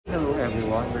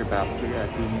everyone, we're back here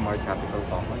at Unimart Capital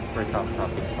Commons for some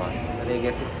shopping fun. But I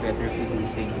guess it's better if we do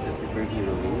things the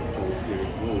superhero way, so here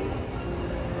it goes.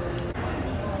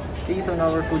 Okay, so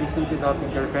now we're fully suited up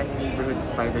in our friendly neighborhood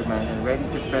Spider-Man and ready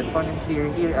to spread fun and cheer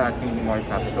here at Unimart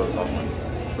Capital Commons.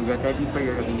 So get ready for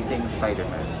your amazing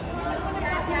Spider-Man.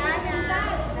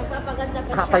 Nagpapaganda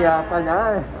pa siya. Kaya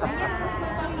pala.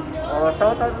 Oh,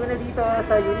 shoutout muna dito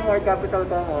sa Unimart Capital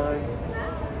Commons.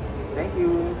 Thank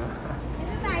you.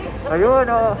 Ayun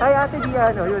oh. Hi Ate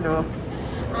Dian. Oh, yun oh.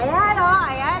 Ayan o,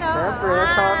 ayan o. Siyempre,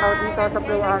 shoutout dito sa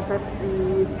Pro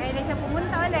Street. Ngayon na siya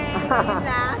pumunta ulit. Ngayon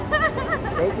lang.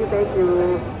 Thank you, thank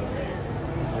you.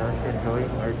 Just enjoying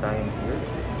our time here.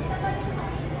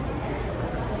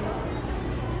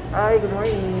 Hi, good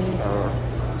morning. Oh.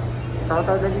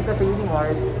 Shoutout din dito sa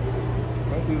Unimart.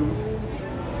 Thank you.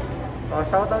 Oh,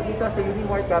 shoutout dito sa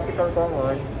Unimart Capital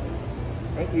Commons.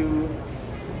 Thank you.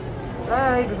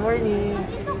 Hi, good morning.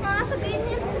 Dito ka, sa Green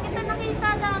Hills kita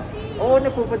nakita dati. Oo,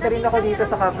 napupunta rin ako dito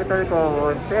sa Capital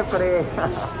Commons. Siyempre,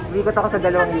 umikot ako sa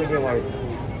dalawang Unimart.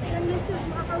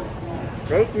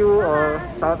 Thank you. Oh,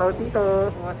 shoutout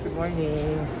dito. Good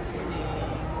morning.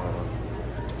 Oh,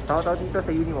 shoutout dito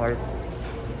sa Unimart.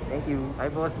 Thank you.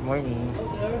 Hi boss, good morning.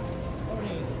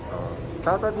 Oh,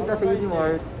 shoutout dito sa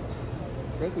Unimart.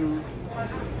 Thank you.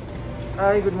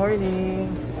 Hi, good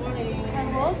morning.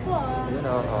 Hello po. Yun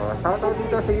o. Shoutout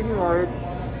dito sa Unimart.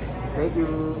 Thank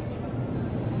you.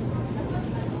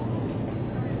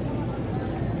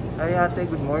 Hi ate,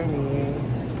 good morning.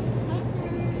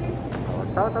 Oh,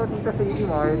 shoutout dito sa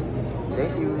Unimart.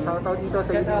 Thank you. Shoutout dito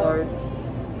sa Unimart.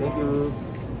 Thank you.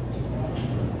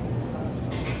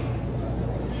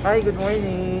 Hi, good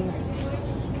morning.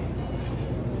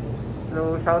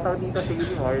 Hello, shoutout dito sa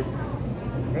Unimart.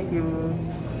 Thank you.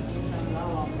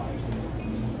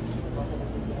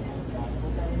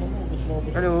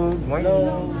 Hello, good morning.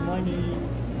 Hello, good morning.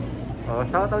 Oh,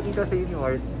 shoutout dito sa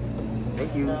Unimart.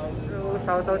 Thank you. Hello,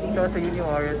 shoutout dito sa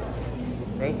Unimart.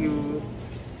 Thank you.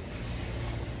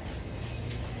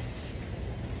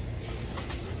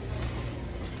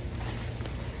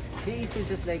 Okay, so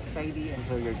just like Spidey,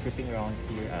 enjoy your tripping rounds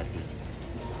here at it.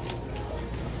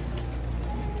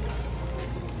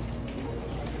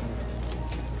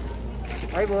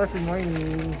 Hi boss, good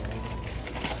morning.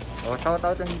 Oh,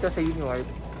 shoutout lang dito sa Unimart.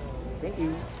 Thank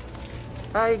you.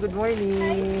 Hi, good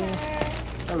morning.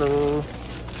 Hello.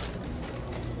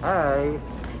 Hi.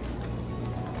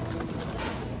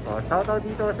 Oh, shoutout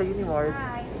dito sa Unimart.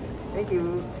 Hi. Thank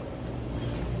you.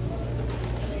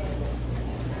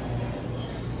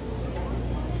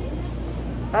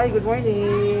 Hi, good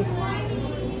morning.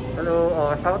 Hello.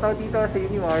 Oh, shoutout dito sa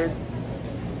Unimart.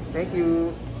 Thank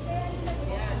you.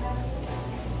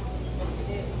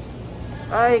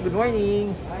 Hi, good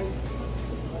morning.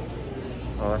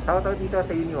 Oh, shoutout dito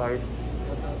sa Unimart.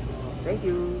 Thank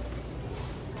you.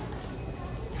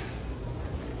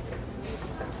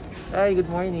 Hi,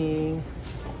 good morning.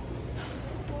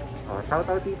 Oh,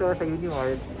 shoutout dito sa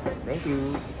Unimart. Thank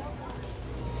you.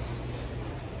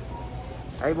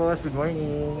 Hi boss, good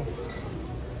morning.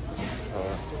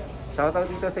 Oh, shoutout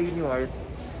dito sa Unimart.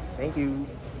 Thank you.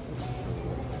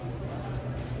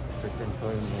 Let's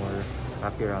enjoy more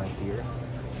happy around here.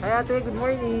 Hi ate, good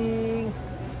morning.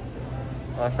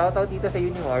 Oh, shoutout dito sa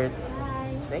Unimart.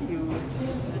 Hi. Thank you.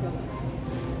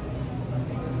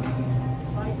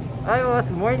 Hi boss,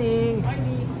 good morning.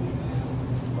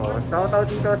 Oh, shoutout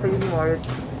dito sa Unimart.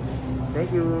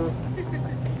 Thank you.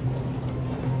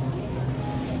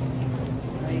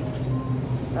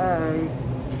 Hi.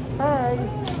 Hi.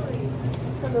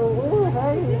 Hello. Oh,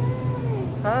 hi.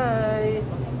 Hi.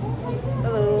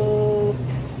 Hello.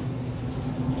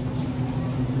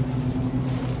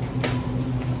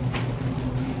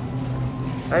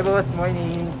 Hi boss,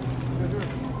 morning.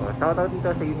 Oh, shoutout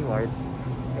dito sa Unimart.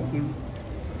 Thank you.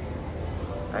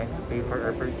 Time to pay for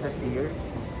our purchase here.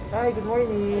 Hi, good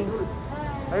morning.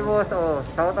 Hi boss, oh,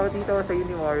 shoutout dito sa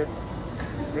Unimart.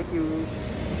 Thank you.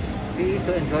 Okay,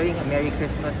 so enjoying a Merry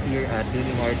Christmas here at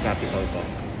Unimart Capital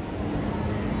Commons.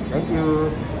 Thank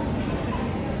you.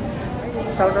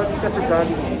 Shoutout dito sa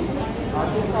Jollibee.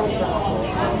 Ano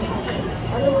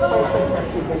ba tayo sa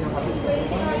chicken ng kapitid?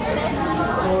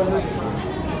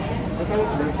 Ito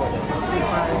yung breast ko.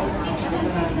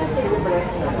 Ito yung breast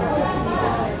ko.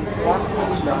 Wash ko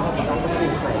din lang. Tapos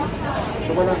yung fries.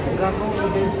 So walang gagawin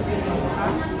noodles.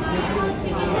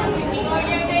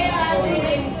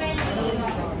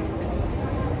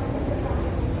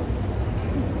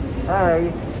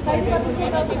 Hi.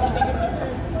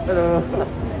 Hello.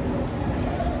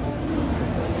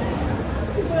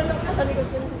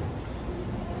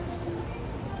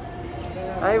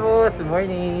 Hi boss, good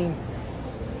morning.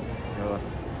 So,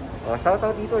 Oh,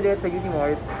 shoutout dito ulit sa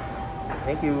Unimart.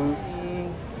 Thank you.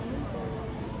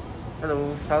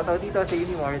 Hello, shoutout dito sa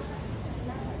Unimart.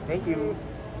 Thank you.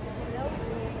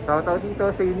 Shoutout dito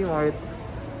sa Unimart.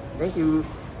 Thank you.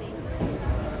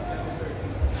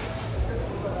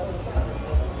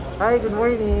 Hi, good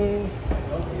morning.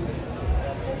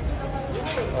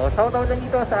 Oh, shoutout lang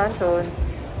dito sa Anson.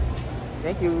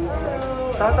 Thank you.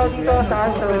 Shoutout dito sa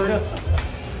Anson.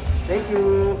 Thank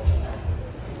you.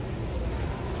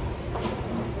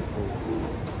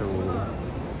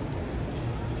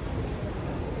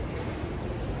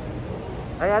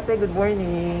 Hi ate, good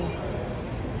morning.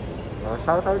 Oh,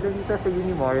 shoutout din dito sa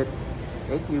Unimart.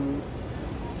 Thank you.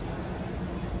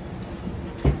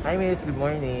 Hi miss, good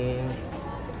morning.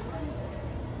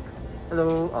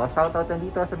 Hello. Oh, shoutout din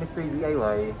dito sa Mr.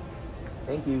 DIY.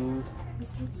 Thank you.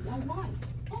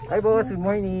 Hi boss, good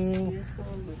morning.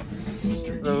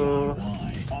 Hello.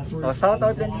 Oh,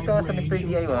 shoutout din dito sa Mr.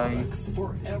 DIY.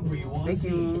 Thank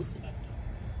you.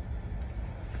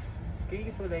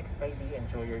 Please select Spidey and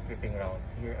enjoy your tripping rounds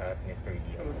here at Mr. D.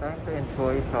 So, time to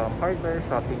enjoy some hardware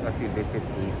shopping as we visit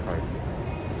Ace Hardware.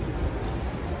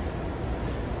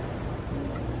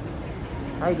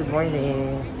 Hi, good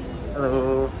morning.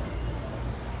 Hello.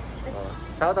 Oh,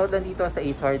 shoutout lang dito sa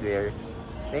Ace Hardware.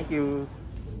 Thank you.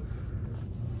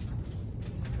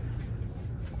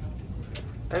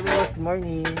 Hi boss, good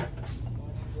morning.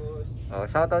 Oh,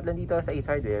 shoutout lang dito sa Ace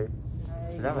Hardware.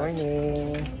 Good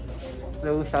morning.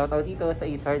 Hello, shoutout dito sa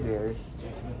Ace Hardware.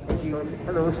 Thank you.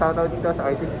 Hello, shoutout dito sa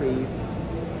Artist Space.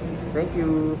 Thank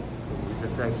you.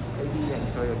 Just like Spidey and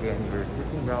enjoy again your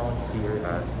fishing grounds here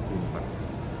at Unimart.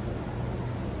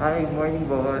 Hi, good morning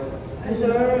boss. Hi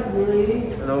sir, good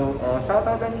morning. Hello,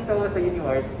 shoutout lang dito sa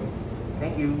Unimart.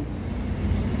 Thank you.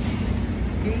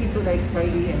 Please like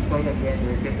Spidey and enjoy again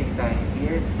your fishing time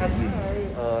here at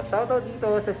Unimart. Shoutout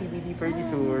dito sa CBD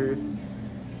Furniture.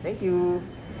 Thank you.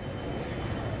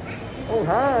 Oh,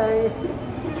 hi!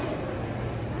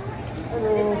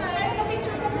 Hello!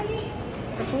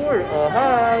 Sure! Oh,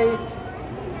 hi!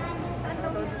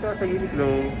 Shoutout dito sa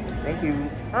Uniqlo. Thank you.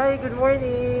 Hi, good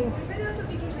morning!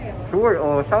 Sure!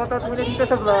 Oh, shoutout muna dito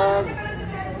sa vlog.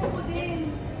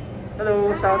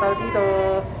 Hello! Shoutout dito!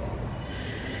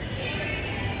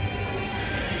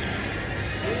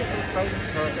 This is Spidey's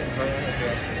House and Brian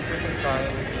again. Spending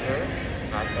time here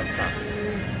at Estancia.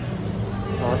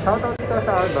 Oh, shoutout dito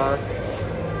sa Albas.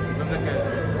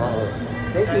 Oo.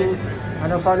 Thank you.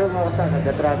 Ano, follow mo ako sa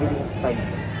The Traveling Spidey.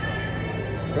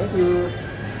 Thank you.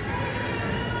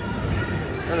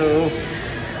 Hello.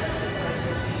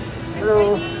 Hello.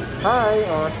 Hi.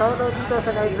 Oh, shoutout dito sa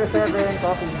Niagara 7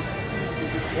 Coffee.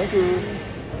 Thank you.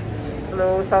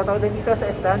 Hello. Shoutout din dito sa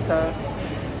Estancia.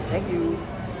 Thank you.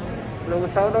 Hello.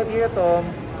 Shoutout here, Tom.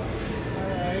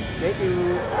 Thank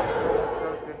you.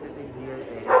 Visiting here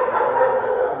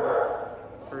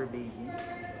for babies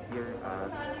here at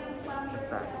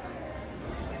Estancia.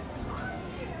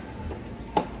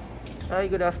 Hi,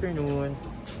 good afternoon.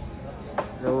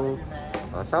 Hello.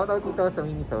 Shoutout dito sa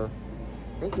Miniso.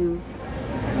 Thank you.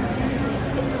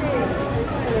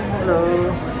 Hello.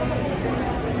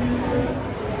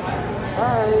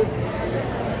 Hi.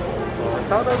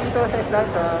 Shoutout dito sa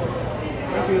Estancia.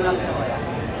 Thank you.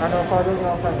 Ano, follow nyo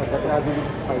ako sa Traveling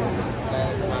Spidey.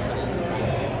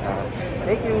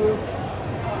 Thank you.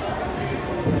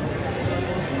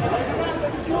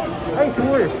 Ay,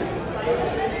 sure.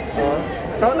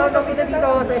 Shoutout lang kita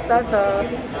dito sa Estancia.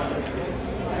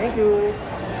 Thank you.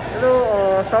 Hello,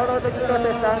 shoutout lang dito sa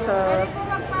Estancia. Pwede po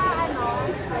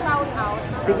magpa-shoutout.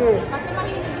 Sige. Kasi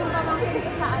malinig yung pamangkin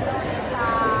ko sa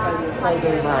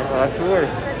Spider-Man. Sure.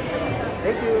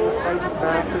 Thank you. I just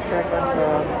back to check on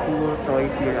some cool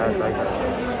toys here at Toys R Us.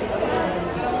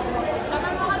 Sama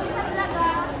mo kami sa vlog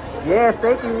ah. Yes,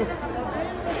 thank you.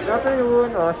 Good afternoon.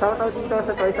 Shoutout dito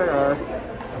sa Toys R Us.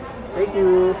 Thank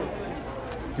you.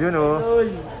 You know.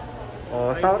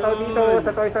 Shoutout dito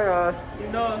sa Toys R Us. You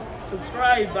know,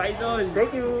 subscribe, idol.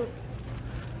 Thank you.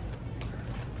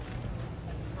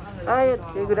 Hi,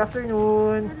 okay, good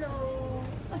afternoon.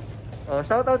 Hello.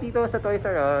 Shoutout dito sa Toys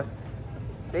R Us.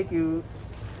 Thank you.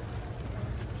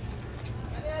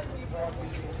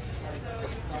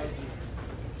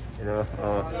 Hello.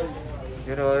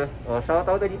 You know,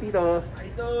 shoutout din dito.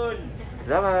 Idol.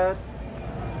 Salamat.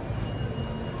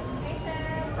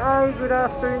 Hi, good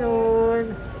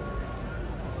afternoon.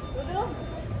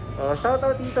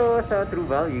 Shoutout dito sa True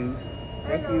Value.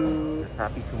 Thank you.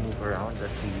 Happy to move around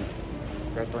as we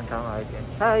check on some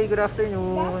items. Hi, good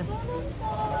afternoon.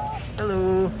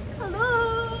 Hello. Hello.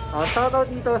 Shoutout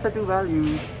dito sa True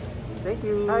Value. Thank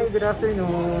you. Hi, good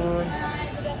afternoon.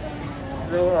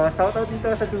 Hello, shoutout dito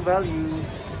sa True Value.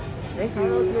 Thank you.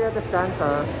 Here at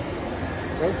Estancia.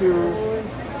 Thank you.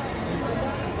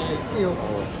 Thank you.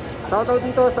 Oh. Shoutout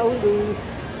dito sa Undays.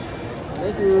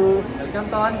 Thank you. Welcome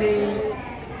to Undays.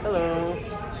 Hello.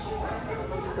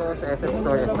 Dito sa SM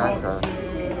Store Estancia.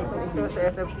 Dito sa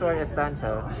SM Store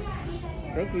Estancia.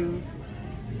 Thank you.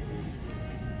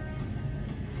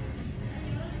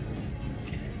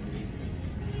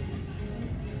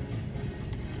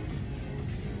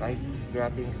 Spidey's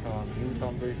grabbing some new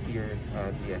tumblers here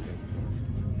at the SM Store.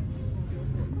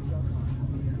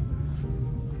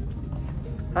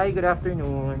 Hi, good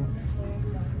afternoon.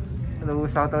 Hello,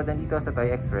 shoutout nandito sa Toy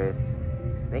Express.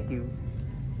 Thank you.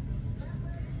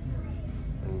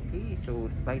 Okay, so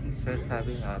Spidey's just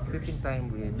having a tripping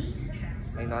time with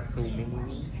my not so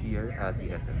mini here at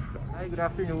the SM Store. Hi, good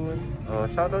afternoon.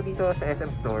 Shoutout dito sa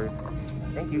SM Store.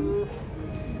 Thank you.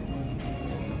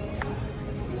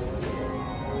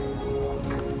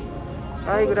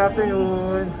 Hi, good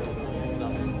afternoon.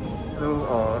 Hello,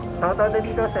 shoutout na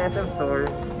dito sa SM Store.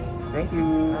 Thank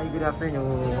you. Hi, good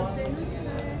afternoon.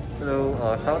 Hello,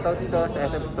 shoutout dito sa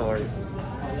SM Store.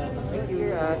 Thank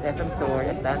you at SM Store,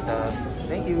 Estancia.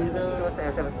 Thank you dito sa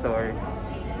SM Store.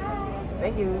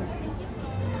 Thank you.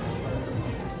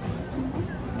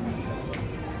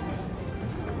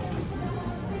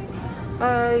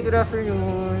 Hi, good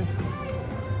afternoon.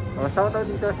 Shoutout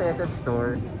dito sa SM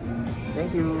Store.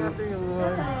 Thank you. Good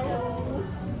afternoon.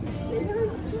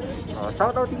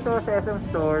 Shoutout dito sa SM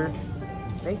Store.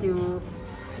 Thank you.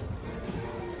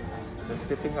 Just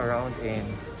sitting around and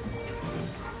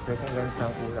checking lang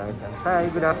some cool items. Hi,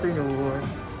 good afternoon.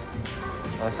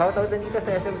 Shoutout din dito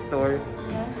sa SM Store.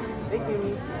 Thank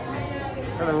you.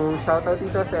 Hello, shoutout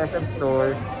dito sa SM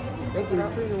Store. Thank you. Good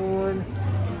afternoon.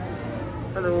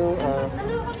 Hello.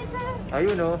 Hello, kami sir.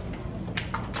 Ayun o.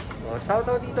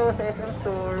 Shoutout dito sa SM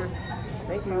Store.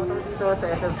 Thank you. Shoutout dito sa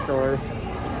SM Store.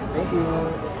 Thank you.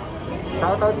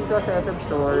 Shoutout dito sa SM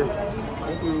Store.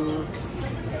 Thank you.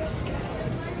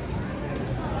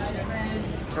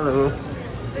 Hello.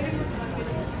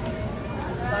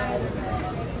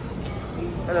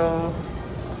 Hello.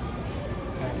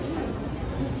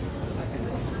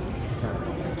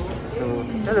 So,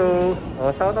 hello.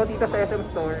 Shoutout dito sa SM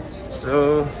Store.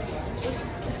 Hello.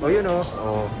 Yun o.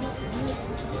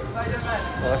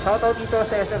 Shoutout dito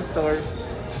sa SM Store.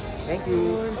 Thank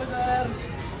you.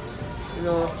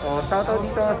 Hello. Shoutout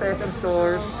dito sa SM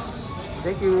Store.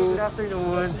 Thank you. Good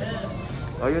afternoon.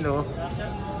 Yun o.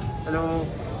 Hello.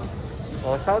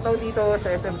 Shoutout dito sa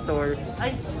SM Store.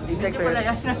 Ay, hindi pala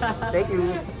yan. Thank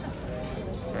you.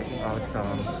 Checking out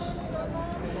some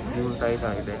Yuletide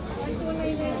items.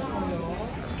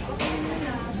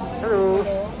 Hello.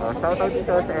 Shoutout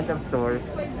dito sa SM Store.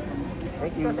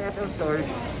 Thank you. Sa SM Store.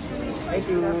 Thank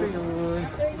you. Good afternoon.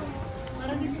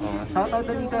 Shoutout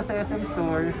dito sa SM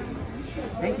Store.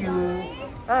 Thank you.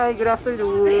 Hi, good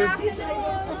afternoon.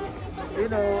 You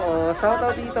know,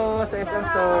 shoutout dito sa SM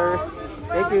Store.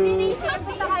 Thank you.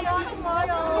 Punta kayo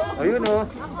tomorrow. Yun o.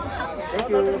 Thank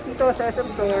you. Dito sa SM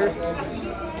Store.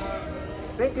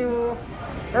 Thank you.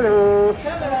 Hello.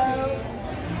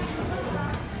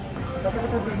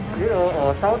 Yun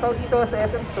o. Shoutout dito sa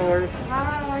SM Store.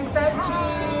 Hi,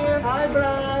 Sanchip. Hi,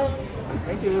 bro.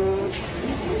 Thank you.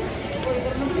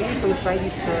 So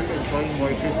Spidey's just enjoying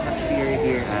more Christmas cheer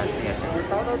here at SM.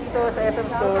 Shoutout dito sa SM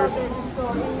Store.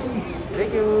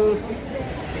 Thank you.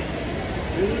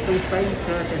 So Spidey's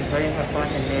just enjoying a fun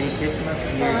and Merry Christmas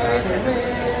here at SM.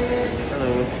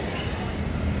 Hello.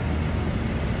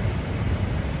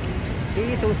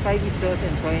 So Spidey's just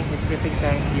enjoying his tripping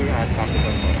time here at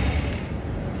Capitol Mall.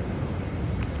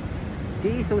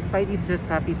 So Spidey's just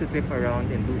happy to trip around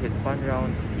and do his fun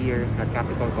rounds here at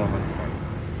Capitol Commons Park.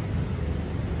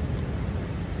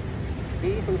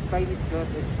 So Spidey's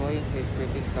just enjoying his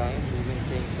tripping time, moving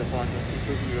things the funnest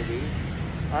superhero way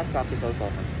at Capitol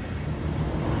Commons Park.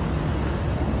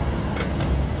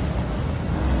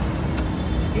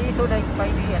 So like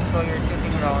Spidey, enjoy your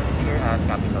tripping rounds here at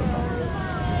Capitol Commons.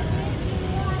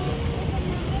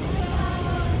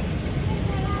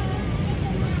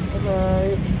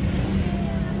 Bye-bye.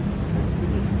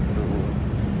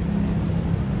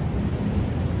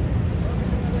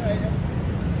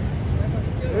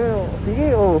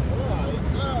 Sige,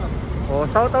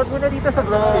 shoutout muna dito sa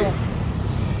vlog.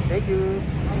 Thank you.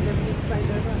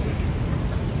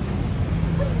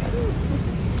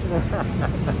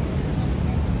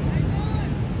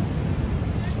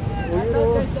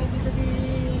 Shoutout guys, dito si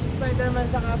Spider-Man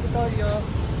sa Capitolio.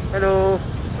 Hello.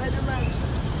 Spider-Man.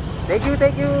 Thank you,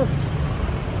 thank you.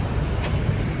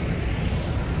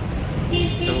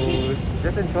 So,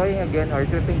 just enjoying again our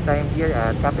tripping time here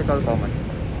at Capitol Commons.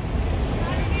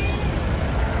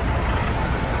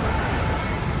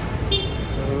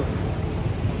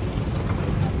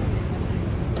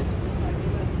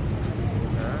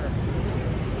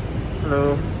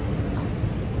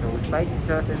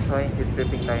 just enjoying his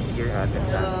tripping time here at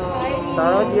Estancia. Shout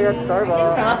out here at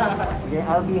Starbucks. Then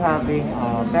I'll be having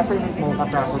peppermint mocha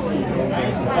frappuccino,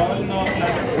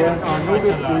 then no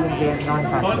whipped cream, then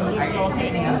non-caffeine.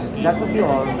 That would be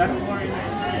all.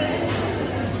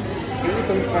 Okay,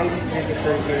 so Spidey's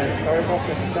registered here at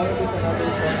Starbucks and celebrate another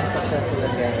fun and successful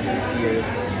adventure here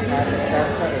at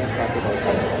Estancia and Capital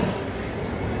City.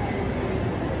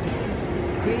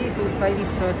 Okay, so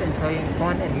Spidey's just enjoying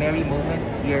fun and merry moments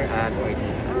here at Ortiz.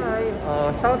 Hi,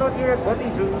 shout out here at Body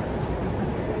Drew.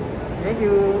 Thank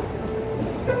you.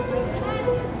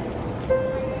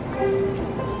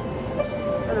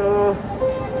 Hello.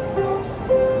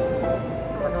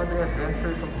 So another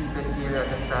adventure completed here at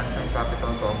Estancia and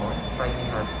Capital Commons. Spidey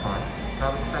had fun. Now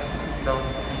it's time to sit down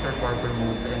in Peter Parker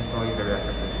mode to enjoy the rest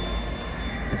of it.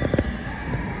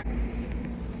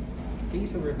 Okay,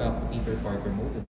 so we're back to Peter Parker mode.